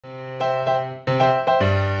Hey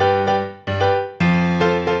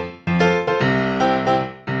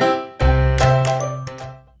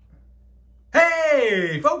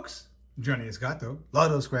folks, Johnny Esgato,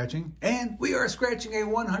 Lotto Scratching, and we are scratching a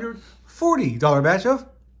 $140 batch of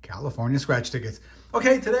California scratch tickets.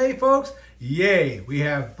 Okay, today folks, yay, we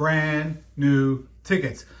have brand new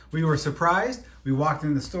tickets. We were surprised. We walked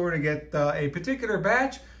in the store to get a particular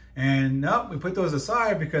batch, and we put those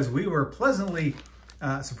aside because we were pleasantly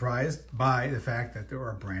surprised by the fact that there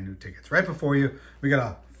are brand new tickets. Right before you, we got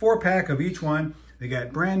a 4-pack of each one. They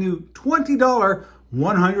got brand new $20,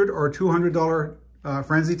 $100 or $200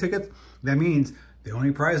 frenzy tickets. That means the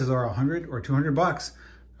only prizes are $100 or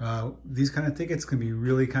 $200. These kind of tickets can be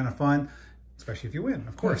really kind of fun, especially if you win,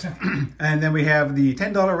 of course. And then we have the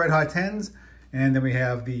 $10 Red Hot 10s, and then we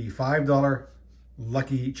have the $5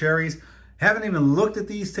 Lucky Cherries. Haven't even looked at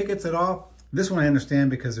these tickets at all. This one I understand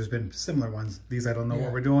because there's been similar ones. These I don't know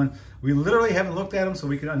what we're doing. We literally haven't looked at them so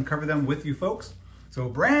we can uncover them with you folks. So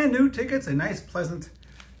brand new tickets, a nice pleasant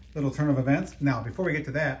little turn of events. Now, before we get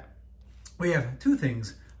to that, we have two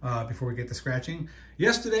things before we get to scratching.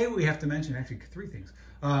 Yesterday, we have to mention actually 3 things.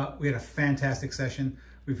 We had a fantastic session.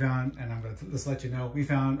 We found, and I'm going to just let you know, we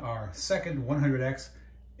found our second 100X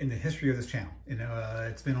in the history of this channel.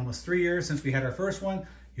 It's been almost 3 years since we had our first one.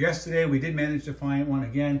 Yesterday, we did manage to find one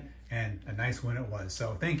again, and a nice one it was.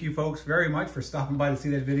 So thank you folks very much for stopping by to see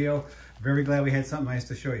that video. Very glad we had something nice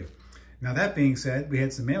to show you. Now that being said, we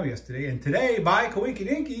had some mail yesterday, and today, by Coinky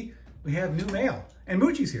Dinky, we have new mail. And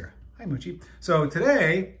Moochie's here. Hi, Moochie. So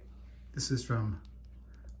today, this is from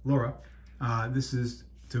Laura. This is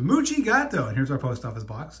to Moochie Gato, and here's our post office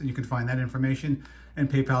box. And you can find that information and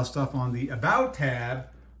PayPal stuff on the About tab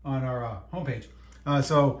on our homepage.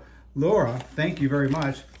 So Laura, thank you very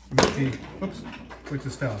much. Moochie, whoops, which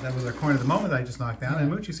just fell. That was our coin of the moment that I just knocked down,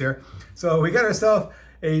 and Moochie's here. So we got ourselves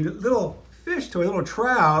a little fish toy, a little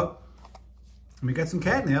trout. And we got some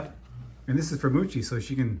catnip, and this is for Moochie so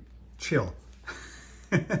she can chill.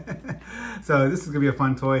 So this is gonna be a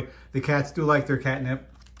fun toy. The cats do like their catnip.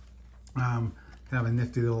 Kind of a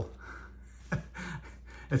nifty little,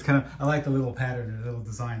 it's kind of, I like the little pattern, the little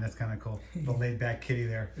design, that's kind of cool. The laid back kitty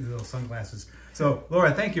there, the little sunglasses. So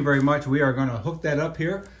Laura, thank you very much. We are gonna hook that up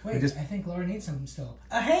here. Wait, I think Laura needs some still.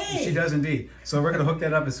 Hey! She does indeed. So we're gonna hook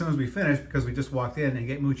that up as soon as we finish because we just walked in and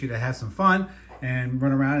get Moochie to have some fun and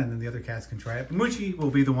run around, and then the other cats can try it. But Moochie will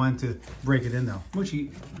be the one to break it in though.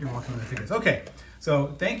 Moochie, you're welcome to the tickets. Okay, so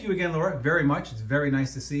thank you again, Laura, very much. It's very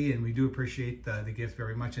nice to see, and we do appreciate the gift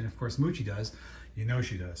very much. And of course, Moochie does. You know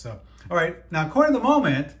she does. So, all right, now coin of the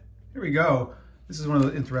moment, here we go. This is one of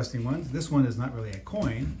the interesting ones. This one is not really a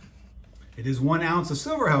coin. It is 1 ounce of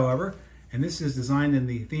silver, however, and this is designed in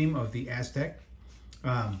the theme of the Aztec.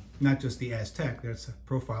 Not just the Aztec, that's a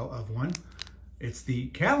profile of one. It's the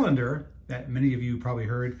calendar that many of you probably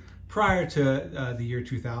heard prior to the year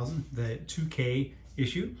 2000, the 2K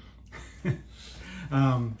issue.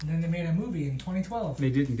 And then they made a movie in 2012. They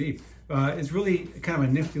did indeed. It's really kind of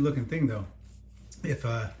a nifty looking thing though. If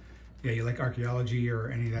you like archaeology or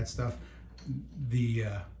any of that stuff, the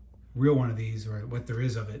real one of these, or what there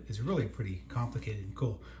is of it, is really pretty complicated and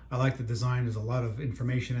cool. I like the design. There's a lot of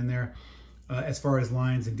information in there. As far as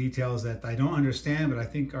lines and details that I don't understand, but I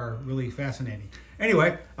think are really fascinating.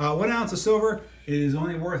 Anyway, 1 ounce of silver is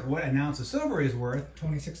only worth what an ounce of silver is worth.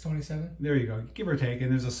 26.27. There you go, give or take.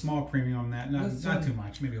 And there's a small premium on that. Not too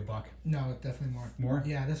much, maybe $1. No, definitely more. More?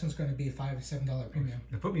 Yeah, this one's going to be a $5 to $7 premium.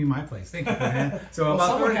 Put me in my place. Thank you, man. So well, about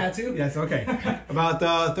someone had to. Yes, okay. About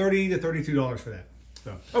 $30 to $32 for that.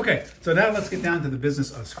 So okay, so now let's get down to the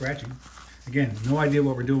business of scratching. Again, no idea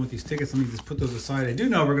what we're doing with these tickets. Let me just put those aside. I do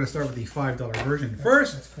know we're going to start with the $5 version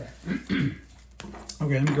first. That's correct.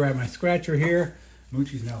 Okay, let me grab my scratcher here.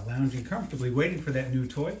 Moochie's now lounging comfortably, waiting for that new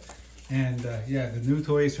toy. And yeah, the new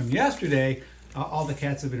toys from yesterday, all the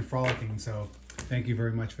cats have been frolicking. So thank you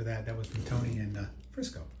very much for that. That was from Tony and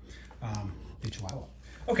Frisco, the Chihuahua.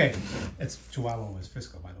 Okay, that's Chihuahua was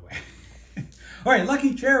Frisco, by the way. All right,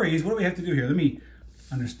 Lucky Cherries. What do we have to do here? Let me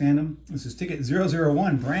understand them. This is ticket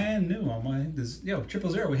 001, brand new. Oh my, this,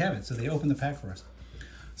 000, we have it. So they opened the pack for us.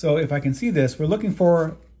 So if I can see this, we're looking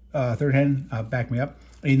for, third hand, back me up,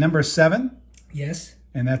 a number 7. Yes.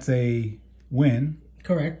 And that's a win.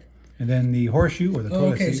 Correct. And then the horseshoe or the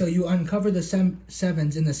toilet okay, seat. so you uncover the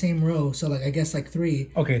 7s in the same row. So like, I guess like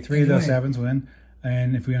 3. Okay, 3 of those 7s win.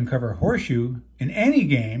 And if we uncover a horseshoe in any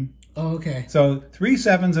game. Oh, okay. So 3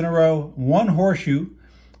 7s in a row, 1 horseshoe,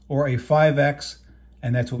 or a 5X.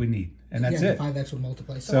 And that's what we need. And that's it. 5X will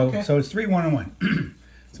multiply. So it's 3, 1, and 1.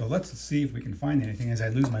 So let's see if we can find anything as I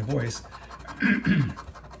lose my voice.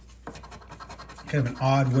 Kind of an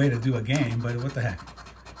odd way to do a game, but what the heck.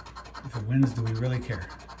 If it wins, do we really care?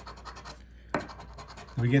 Do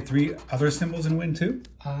we get 3 other symbols and win too?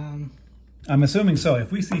 I'm assuming so.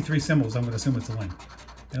 If we see 3 symbols, I'm going to assume it's a win.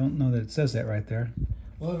 I don't know that it says that right there.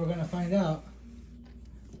 Well, we're gonna find out.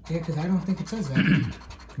 Yeah, because I don't think it says that.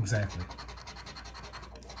 Exactly.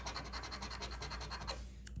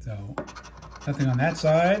 So, nothing on that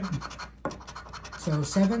side. So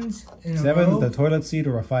sevens in a Sevens, row. the toilet seat,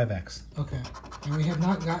 or a 5X. Okay. And we have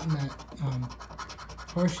not gotten that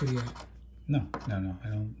horseshoe yet. No, I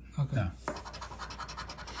don't. Okay. No.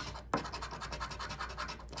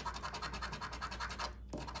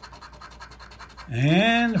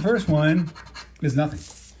 And the first one is nothing.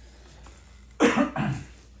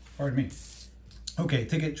 Pardon me. Okay,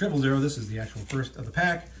 ticket 000. This is the actual first of the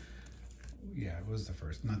pack. Yeah, it was the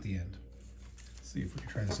first, not the end. Let's see if we can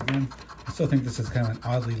try this again. I still think this is kind of an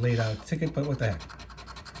oddly laid out ticket, but what the heck.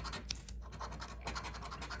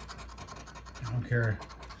 I don't care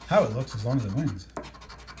how it looks as long as it wins.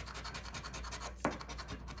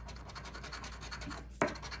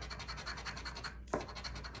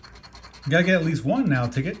 You gotta get at least one now,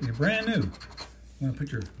 ticket. You're brand new. You wanna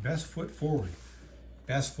put your best foot forward.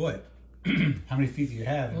 Best foot. How many feet do you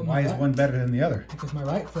have, and Well, why is one better than the other? Because my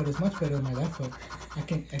right foot is much better than my left foot. I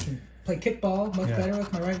can play kickball much better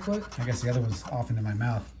with my right foot. I guess the other one's off into my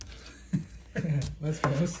mouth. That's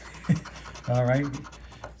gross. All right.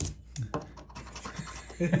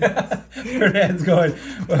 Her hand's going,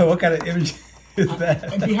 well, what kind of image is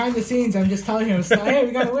that? And behind the scenes, I'm just telling him, hey,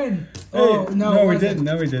 we gotta win. Oh, Hey, no, no, it we wasn't. didn't.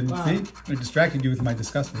 No, we didn't. Wow. See? I distracted you with my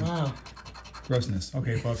disgusting Wow. grossness.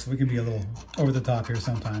 Okay, folks, we can be a little over the top here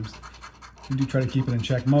sometimes. We do try to keep it in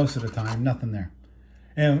check most of the time. Nothing there.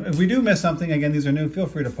 And if we do miss something, again, these are new. Feel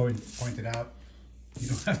free to point it out. You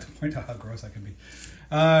don't have to point out how gross I can be.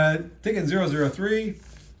 Ticket 003.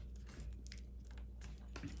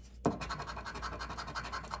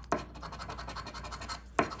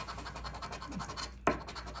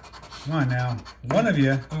 Come on now. One of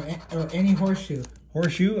you. Or any horseshoe.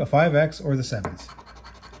 Horseshoe, a 5X, or the sevens.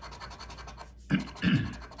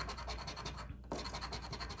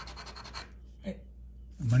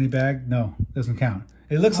 Money bag? No, doesn't count.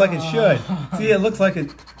 It looks like it should. See, it looks like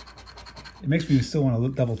it. It makes me still want to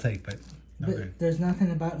double take, but no But good. there's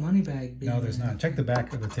nothing about money bag. Being No, there's not. Check the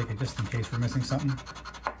back of the ticket just in case we're missing something.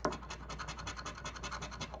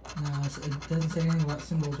 No, it doesn't say anything about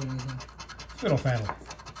symbols or anything. Fiddle faddle.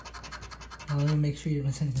 Now, let me make sure you're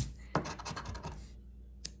missing anything.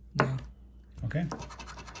 No. Okay.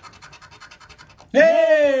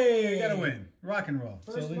 Hey! Got a win. Rock and roll.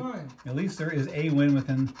 First one. At least there is a win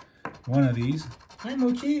within one of these. Hi,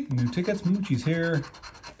 Moochie. New tickets. Moochie's here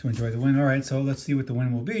to enjoy the win. All right, so let's see what the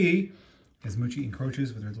win will be as Moochie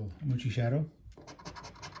encroaches with her little Moochie shadow.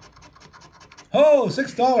 Oh,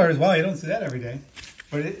 $6. Wow, you don't see that every day.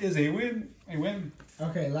 But it is a win. A win.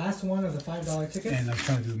 Okay, last one of the $5 tickets. And I'm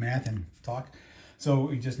trying to do math and talk. So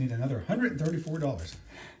we just need another $134.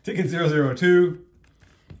 Ticket 002.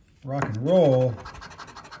 Rock and roll.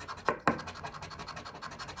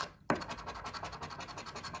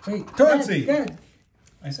 Wait, Toilet seat. Dad.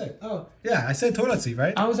 I said. Oh, Yeah, I said toilet seat,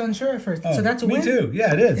 right? I was unsure at first. Oh, So that's a me win? too.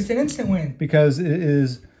 Yeah, it is. It's an instant win. Because it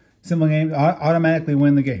is simple game, automatically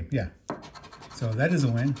win the game. Yeah. So that is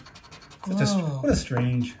a win. Whoa. What a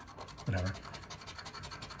strange, whatever.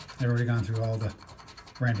 I've already gone through all the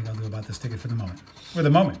ranting I'll do about this ticket for the moment. For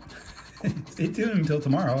the moment. Stay tuned until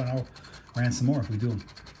tomorrow and I'll rant some more if we do them.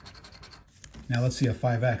 Now let's see a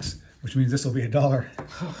 5X, which means this will be $1.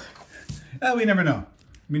 We never know.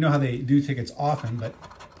 We know how they do tickets often, but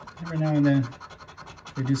every now and then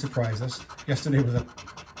they do surprise us. Yesterday was a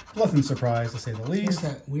pleasant surprise, to say the Where's least.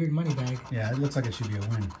 that weird money bag? Yeah, it looks like it should be a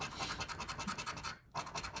win.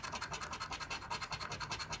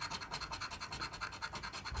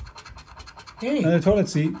 Hey. Another toilet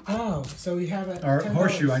seat. Oh, so we have a Or $10.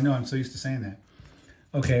 horseshoe, I know, I'm so used to saying that.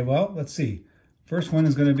 Okay, well, let's see. First one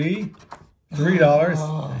is going to be $3.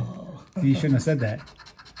 Oh. You shouldn't have said that.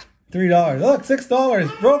 $3. Look,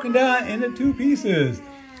 $6 broken down into 2 pieces.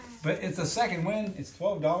 But it's a second win. It's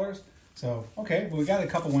 $12. So, okay, well, we got a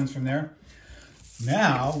couple wins from there.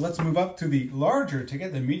 Now, let's move up to the larger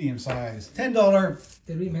ticket, the medium size. $10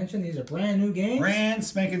 Did we mention these are brand new games? brand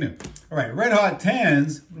spanking new. All right, red hot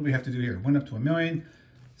 10s. What do we have to do here? Win up to $1 million.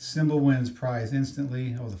 Symbol wins prize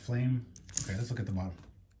instantly. Oh, the flame. Okay, let's look at the bottom.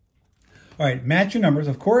 All right, match your numbers.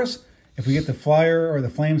 Of course, if we get the flyer or the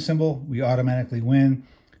flame symbol, we automatically win.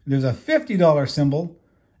 There's a $50 symbol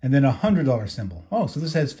and then a $100 symbol. Oh, so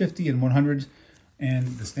this has 50 and 100s and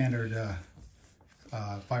the standard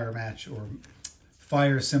fire match or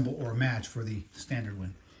fire symbol or match for the standard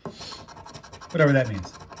win. Whatever that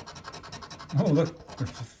means. Oh, look,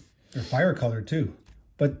 They're fire colored too,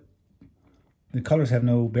 but the colors have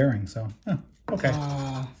no bearing. So, okay,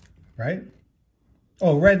 right?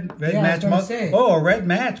 Oh, red Yeah, match. I was gonna say. Oh, a red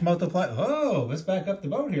match multiply. Oh, let's back up the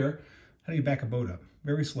boat here. How do you back a boat up?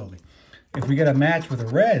 Very slowly. If we get a match with a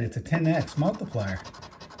red, it's a 10x multiplier.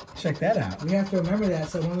 Check that out. We have to remember that.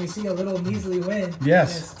 So when we see a little measly win,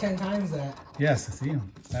 Yes, it's 10 times that. yes. See,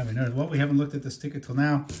 now we know. Well, we haven't looked at this ticket till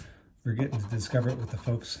now. We're getting to discover it with the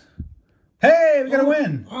folks. Hey, we got a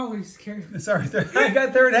win. Oh, he's scared. Sorry, I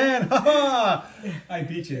got third hand. I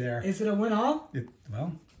beat you there. Is it a win all?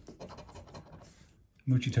 Well,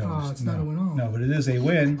 Moochie Toes. Oh, it's not a win all. No, but it is a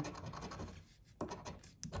win. The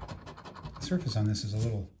surface on this is a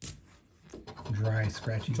little dry,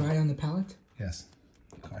 scratchy. Dry on the palate? Yes.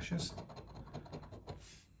 Cautious.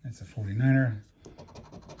 That's a 49er.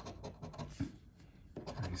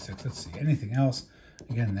 36. Let's see. Anything else?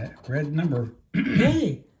 Again, that red number.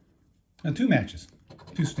 Hey! Now, 2 matches.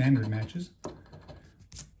 2 standard matches.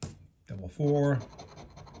 Double 4.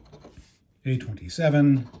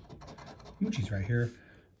 A27. Moochie's right here.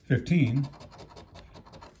 15.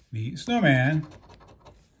 The Snowman.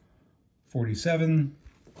 47.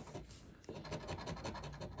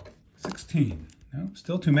 16. No,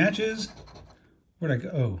 still 2 matches. Where'd I go?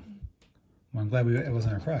 Oh, well, I'm glad it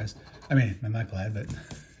wasn't our prize. I mean, I'm not glad, but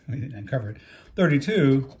we didn't uncover it.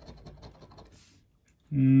 32.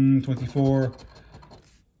 24.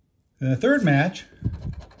 Then the third match.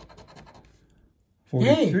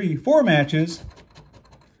 43. Hey. 4 matches.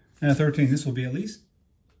 And a 13. This will be at least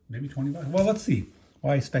maybe 20 bucks. Well, let's see.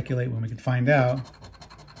 Why speculate when we can find out?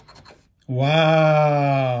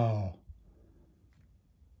 Wow.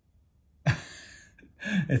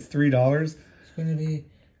 It's $3. It's going to be,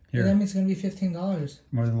 here. That means it's going to be $15.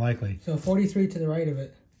 More than likely. So 43 to the right of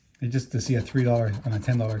it. And just to see a $3 on a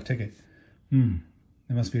 $10 ticket. There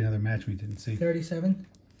must be another match we didn't see. 37.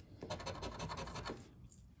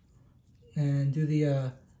 And do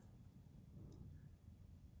the...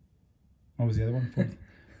 What was the other one?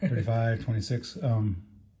 35, 26.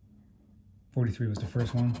 43 was the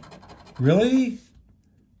first one. Really?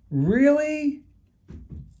 Really?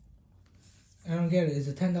 I don't get it. Is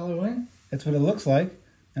it a $10 win? That's what it looks like.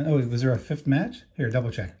 And oh, was there a 5th match? Here,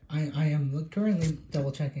 double check. I am currently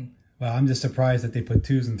double checking. Well, I'm just surprised that they put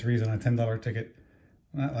 2s and 3s on a $10 ticket.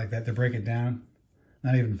 Not like that to break it down.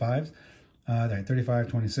 Not even 5s. Right, 35,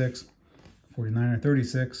 26, 49 or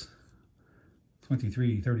 36,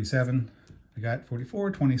 23, 37. I got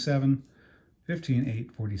 44, 27, 15,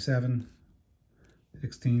 8, 47,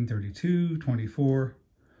 16, 32, 24,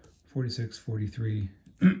 46, 43,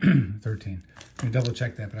 13. I'm going to double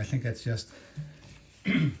check that, but I think that's just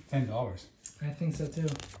 $10. I think so too.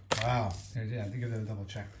 Wow. Yeah, I think give that a double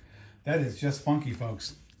check. That is just funky,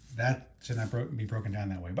 folks. That should not be broken down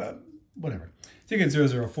that way, but whatever. Ticket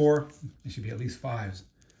 004. It should be at least 5s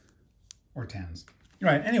or 10s. All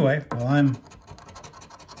right, anyway, while I'm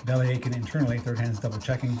belly aching internally, third hand's double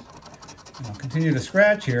checking, and I'll continue to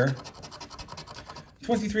scratch here.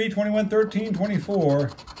 23, 21, 13, 24,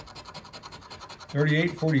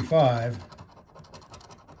 38, 45.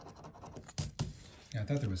 Yeah, I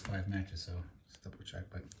thought there was 5 matches, so let's double check,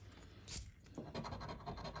 but...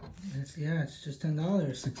 It's just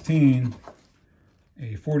 $10. 16,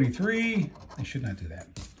 a 43. I should not do that.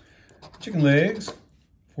 Chicken legs,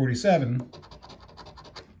 47,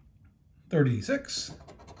 36,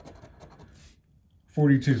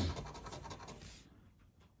 42,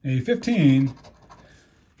 a 15,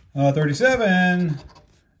 37,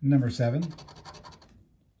 number 7,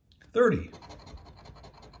 30,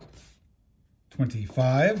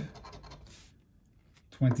 25,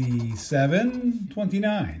 27,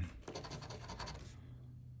 29,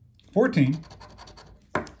 14,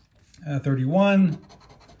 31,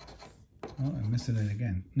 oh, I'm missing it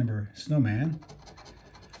again, number Snowman,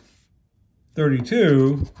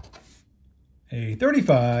 32, a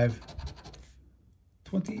 35,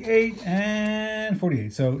 28, and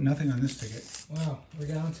 48. So nothing on this ticket. Wow, we're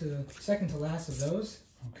down to the second to last of those.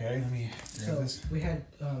 Okay, let me grab this. We had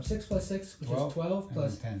 6 plus 6, which is 12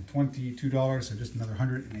 plus 10, $22, so just another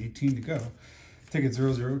 118 to go. Ticket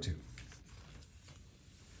 002.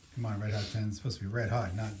 Come on, red hot 10. It's supposed to be red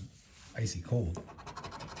hot, not icy cold.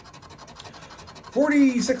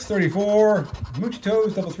 46.34. Moochie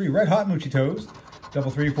Toes, double 3, red hot Moochie Toes.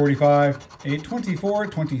 Double 3, 45. 8, 24,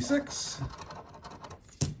 26.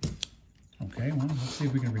 Okay, well, let's see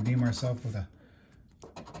if we can redeem ourselves with a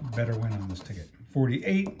better win on this ticket.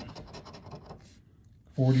 48.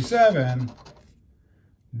 47.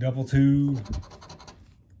 Double 2.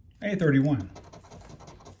 8, 31.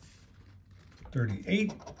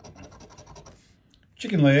 38.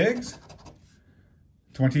 Chicken legs.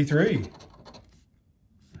 23,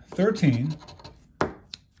 13,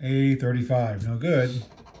 a 35, no good.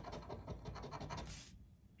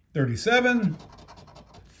 37,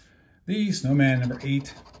 the snowman number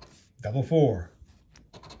 8, double 4.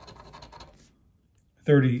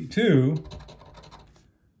 32,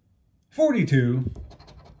 42,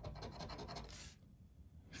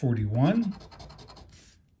 41,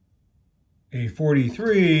 a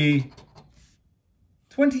 43,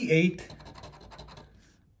 28,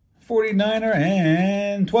 49er,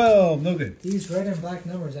 and 12. No good. These red and black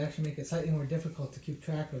numbers actually make it slightly more difficult to keep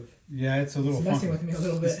track of. Yeah, it's a little It's funky. messing with me a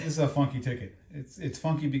little bit. This is a funky ticket. It's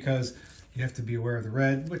funky because you have to be aware of the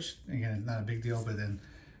red, which again is not a big deal, but then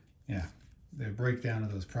yeah, the breakdown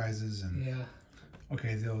of those prizes and Yeah.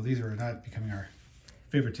 okay, these are not becoming our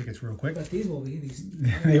favorite tickets real quick. But these will be.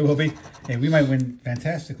 They will be. Hey, we might win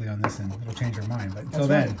fantastically on this and it'll change our mind. But until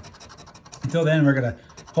That's then, until then, we're going to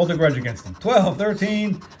hold a grudge against them. 12,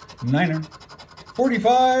 13, 9er,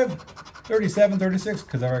 45, 37, 36,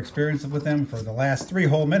 because our experience with them for the last 3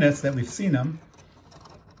 whole minutes that we've seen them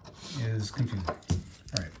is confusing. All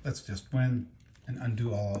right, let's just win and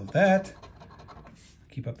undo all of that.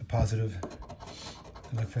 Keep up the positive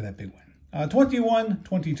and look for that big win. 21,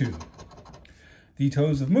 22. The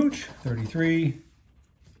Toes of Mooch, 33,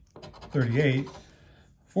 38,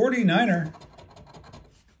 49er,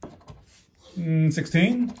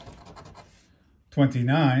 16,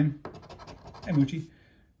 29, and Moochie,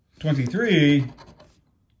 23,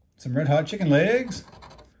 some red hot chicken legs,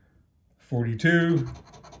 42,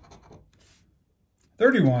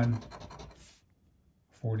 31,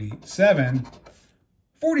 47,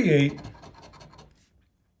 48,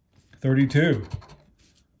 32,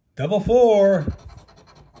 double 4,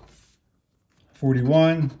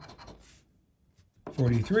 41,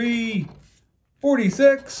 43,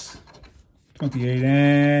 46, 28,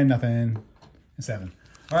 and nothing, and 7.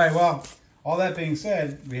 All right, well, all that being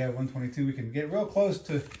said, we have 122. We can get real close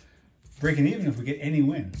to breaking even if we get any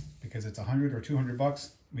win, because it's 100 or 200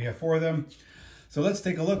 bucks. We have 4 of them. So let's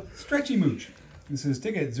take a look. Stretchy Mooch. This is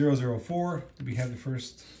ticket 004. Did we have the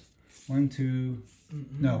first 1, 2?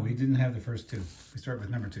 No, we didn't have the first 2. We start with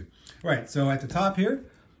number 2. All right, so at the top here,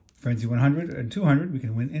 Frenzy 100 and 200, we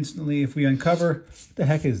can win instantly if we uncover. What the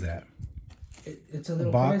heck is that? It's a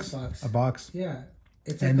little box, prize box. a box. Yeah,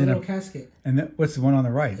 it's like And a then little casket. And what's the one on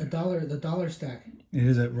the right? The dollar stack. It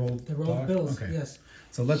is a rolled. The rolled box? bills. Okay. Yes.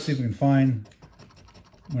 So let's see if we can find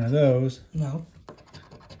one of those. No.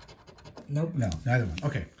 Nope. No, neither one.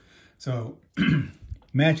 Okay. So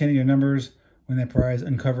match any of your numbers, win that prize,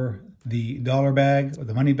 uncover the dollar bag or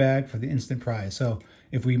the money bag for the instant prize. So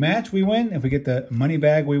if we match, we win. If we get the money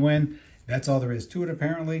bag, we win. That's all there is to it,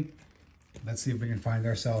 apparently. Let's see if we can find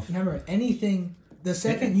ourselves. Remember, anything, the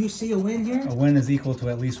second you see a win here, A win is equal to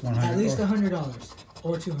at least 100. at least $100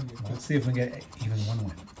 or 200. Let's see if we can get even one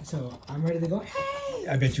win. So I'm ready to go. Hey!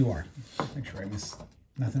 I bet you are. Make sure I miss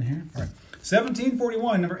nothing here. All right. 17,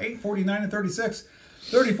 41, number 8, 49, and 36.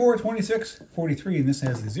 34, 26, 43, and this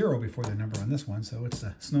has the 0 before the number on this one, so it's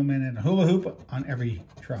a snowman and a hula hoop on every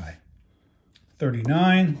try.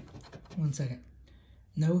 39. 1 second.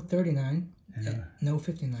 No 39. And, no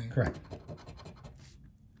 59. correct.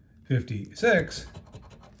 56.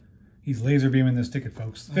 He's laser beaming this ticket,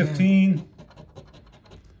 folks. 15.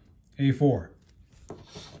 A4.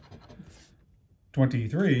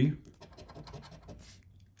 23.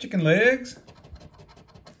 Chicken legs.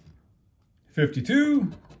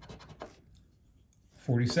 52.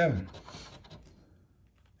 47.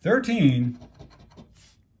 13.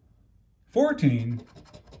 14.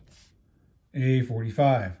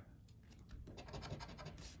 A45.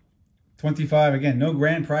 25, again, no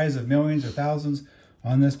grand prize of millions or thousands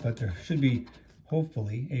on this, but there should be,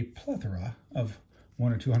 hopefully, a plethora of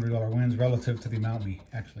 $100 or $200 wins relative to the amount we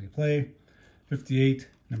actually play. 58,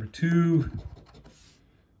 number 2,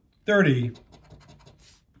 30,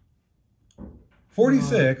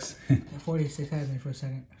 46, 46 had me for a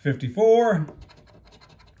second. 54,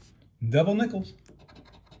 double nickels,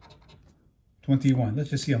 21.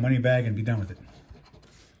 Let's just see a money bag and be done with it.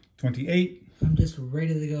 28, I'm just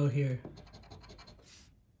ready to go here.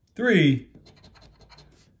 3,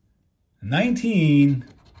 19,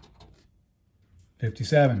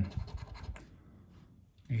 57,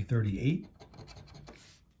 a 38,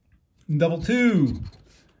 double 2,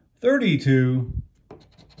 32,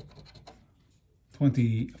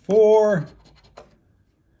 24,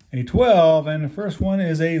 a 12, and the first one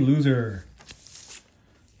is a loser.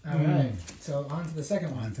 All right. So on to the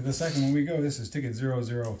second one. On to the second one we go. This is ticket I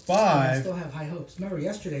 005. still have high hopes. Remember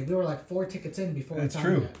yesterday we were like 4 tickets in before That's time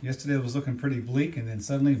true. yet. Yesterday it was looking pretty bleak, and then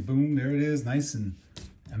suddenly, boom, there it is. Nice and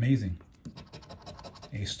amazing.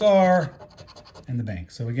 a star, and the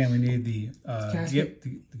bank. So again, we need the casket.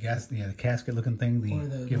 the casket looking thing,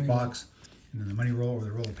 the gift box, and then the money roll or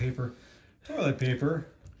the roll of paper. Toilet paper.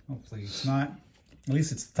 Hopefully it's not. At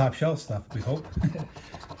least it's the top shelf stuff, we hope. The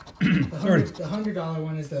 $100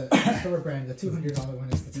 one is the store brand. The $200 one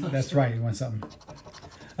is the top. That's right. You want something.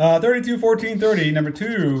 32, 14, 30. Number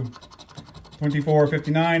 2. 24,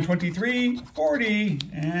 59, 23, 40.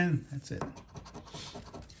 And that's it.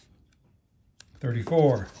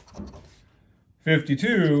 34.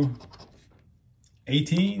 52.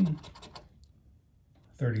 18.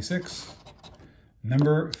 36.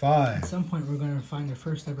 Number 5. At some point, we're going to find the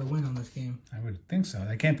first ever win on this game. I would think so.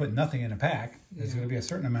 They can't put nothing in a pack. There's going to be a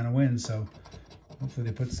certain amount of wins, so hopefully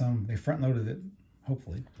they put some. They front loaded it.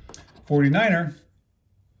 Hopefully. 49er,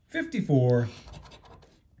 54,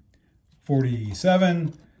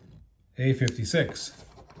 47, a 56,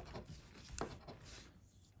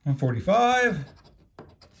 145,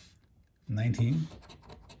 19,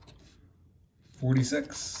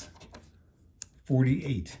 46,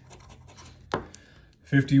 48.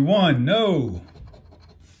 51, no.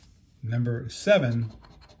 Number 7.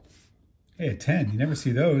 Hey, a 10. You never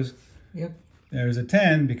see those. Yep. There's a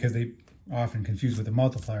 10 because they are often confused with a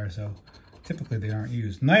multiplier, so typically they aren't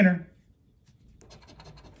used. 9er.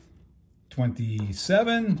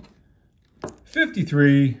 27.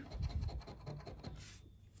 53.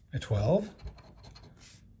 A 12.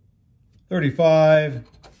 35.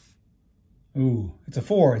 Ooh, it's a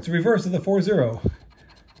 4. It's a reverse of the 4-0.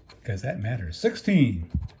 Because that matters.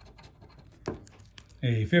 16.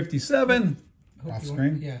 A 57. Off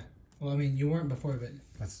screen. Yeah. Well, I mean, you weren't before, but...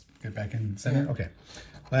 Let's get back in center. Yeah. Okay.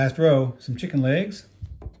 Last row. Some chicken legs.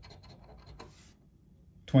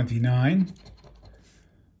 29.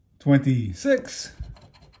 26.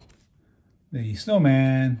 The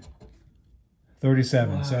snowman.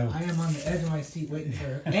 37. Wow, so I am on the edge of my seat waiting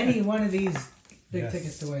for any one of these big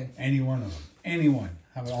tickets to win. Any one of them. Anyone.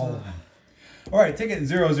 How about all of them? All right, ticket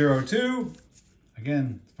 002.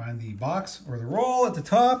 Again, find the box or the roll at the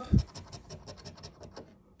top.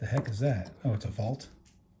 The heck is that? Oh, it's a vault.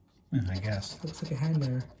 Yeah, I guess. Looks like a hand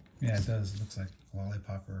mirror. Yeah, it does. It looks like a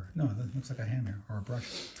lollipop or... No, it looks like a hand mirror or a brush.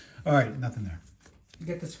 All right, nothing there.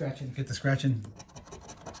 Get the scratching. Get the scratching.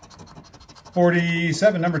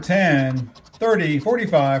 47, number 10. 30,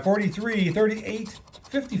 45, 43, 38,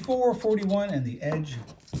 54, 41, and the edge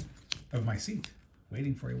of my seat,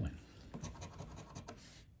 waiting for a win.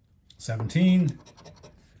 17,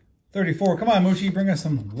 34. Come on, Moochie, bring us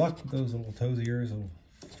some luck with those little toes of yours, little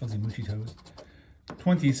fuzzy Moochie toes.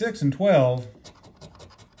 26 and 12.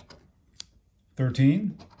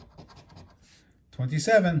 13.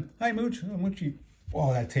 27. Hi, Mooch. Oh, Moochie.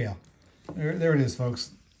 Oh, that tail. There it is,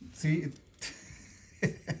 folks. See?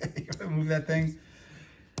 You gotta move that thing.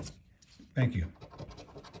 Thank you.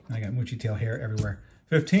 I got Moochie tail hair everywhere.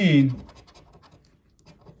 15.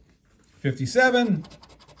 57.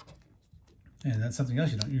 And that's something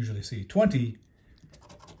else you don't usually see. 20.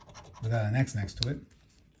 Without an X next to it.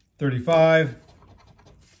 35.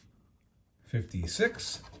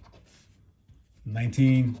 56.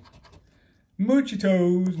 19. Moochie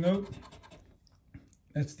toes. Nope.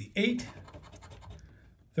 That's the 8.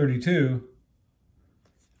 32.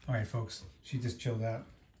 All right, folks. She just chilled out.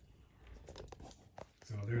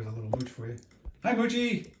 So there's a little Mooch for you. Hi,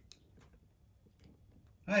 Moochie.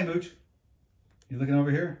 Hi, Mooch. You looking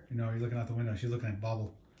over here? No, you're looking out the window. She's looking at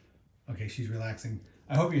Bobble. Okay, she's relaxing.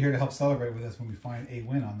 I hope you're here to help celebrate with us when we find a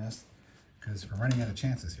win on this, because we're running out of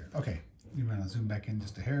chances here. Okay, you want to zoom back in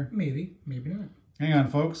just a hair? Maybe, maybe not. Hang on,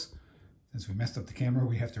 folks. Since we messed up the camera,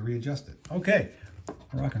 we have to readjust it. Okay,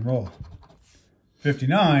 rock and roll.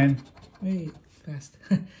 59. Wait, fast.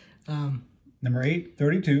 Number 8,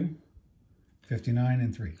 32. 59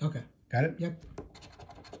 and 3. Okay. Got it? Yep.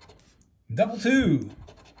 Double 2.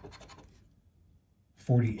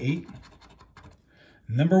 48.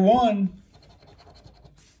 Number 1.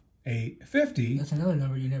 A 50. That's another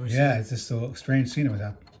number you never see. Yeah, it's just so strange seeing it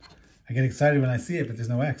without. I get excited when I see it, but there's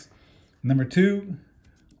no X. Number 2.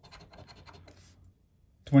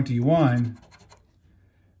 21.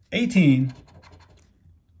 18.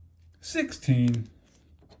 16.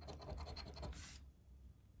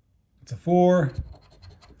 It's a 4.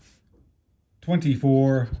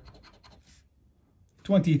 24.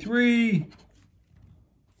 23.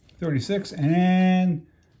 36 and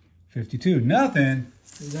 52. Nothing.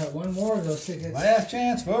 We got one more of those tickets. Last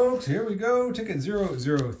chance, folks. Here we go. Ticket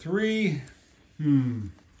 003.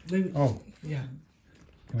 Oh. Yeah.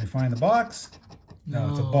 Can we find the box? No,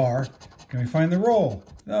 it's a No. bar. Can we find the roll?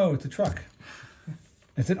 No, it's a truck.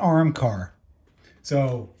 It's an arm car.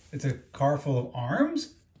 So it's a car full of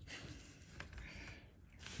arms?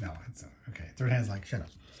 No, it's okay. Third hand's like, shut up.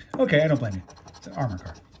 Okay, I don't blame you. It's an armor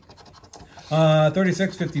card.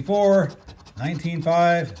 36, 54, 19,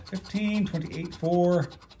 5, 15, 28, 4,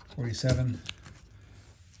 47.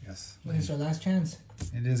 Yes. When is our last chance?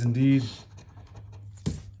 It is indeed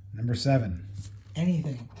number 7.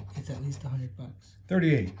 Anything. It's at least $100.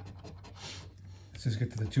 38. Let's just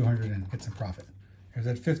get to the 200 and get some profit. Here's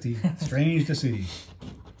that 50. Strange to see.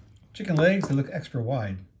 Chicken legs, they look extra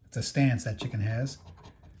wide. It's a stance that chicken has.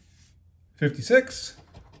 56.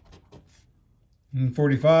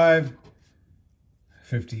 45.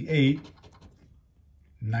 58.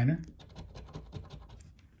 Niner.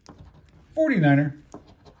 49er.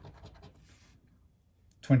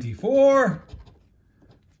 24.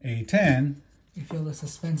 A 10. You feel the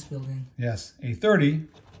suspense building. Yes, a 30.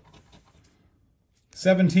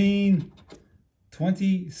 17.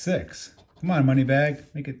 26. Come on, money bag.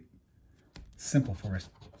 Make it simple for us.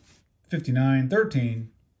 59. 13.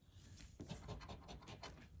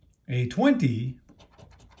 A 20.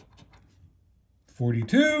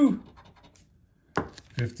 42.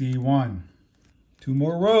 51. 2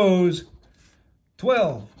 more rows.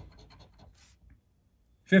 12.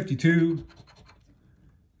 52.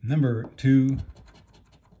 Number 2.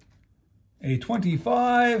 A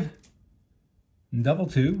 25. Double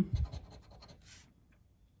 2.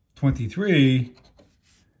 23.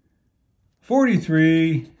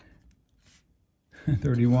 43.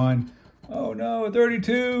 31. Oh no,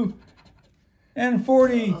 32. And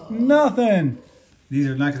 40. Nothing. These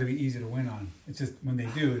are not going to be easy to win on. It's just when they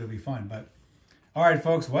do, it'll be fun. But all right,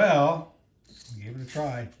 folks. Well, we gave it a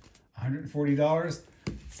try. $140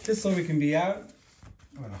 just so we can be out.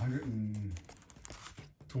 What,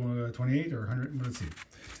 128 or 100? Let's see.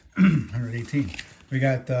 118. We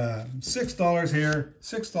got $6 here,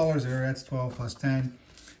 $6 there. That's 12 plus 10.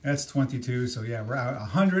 That's 22. So yeah, we're out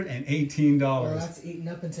 $118. Well, that's eaten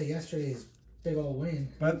up into yesterday's big old win.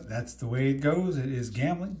 But that's the way it goes. It is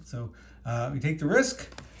gambling. So we take the risk,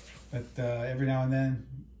 but every now and then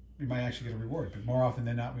we might actually get a reward. But more often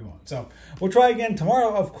than not, we won't. So we'll try again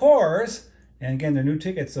tomorrow, of course. And again, they're new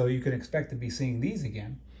tickets, so you can expect to be seeing these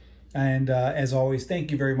again. And as always,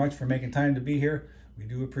 thank you very much for making time to be here. We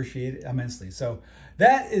do appreciate it immensely. So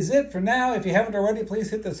that is it for now. If you haven't already, please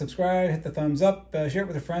hit the subscribe, hit the thumbs up, share it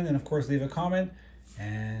with a friend, and of course, leave a comment.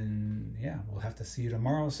 And yeah, we'll have to see you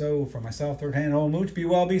tomorrow. So for myself, Third Hand Old Mooch, be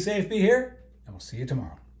well, be safe, be here, and we'll see you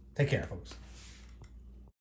tomorrow. Take care, folks.